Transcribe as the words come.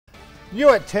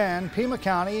At 10, Pima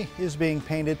County is being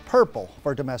painted purple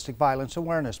for Domestic Violence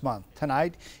Awareness Month.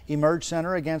 Tonight, Emerge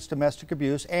Center Against Domestic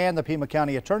Abuse and the Pima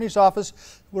County Attorney's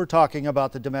Office were talking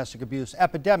about the domestic abuse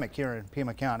epidemic here in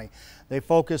Pima County. They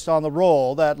focused on the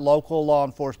role that local law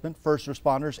enforcement, first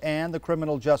responders, and the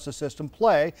criminal justice system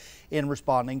play in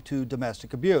responding to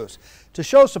domestic abuse. To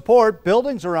show support,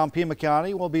 buildings around Pima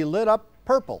County will be lit up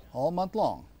purple all month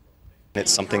long. It's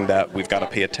something that we've got to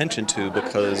pay attention to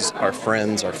because our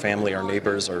friends, our family, our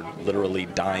neighbors are literally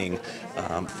dying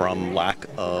from lack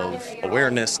of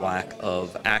awareness, lack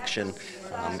of action,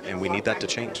 and we need that to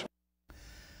change.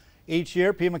 Each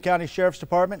year, Pima County Sheriff's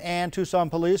Department and Tucson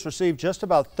Police receive just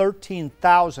about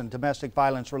 13,000 domestic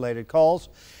violence-related calls.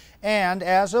 And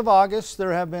as of August,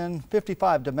 there have been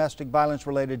 55 domestic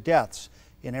violence-related deaths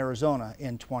in Arizona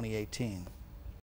in 2018.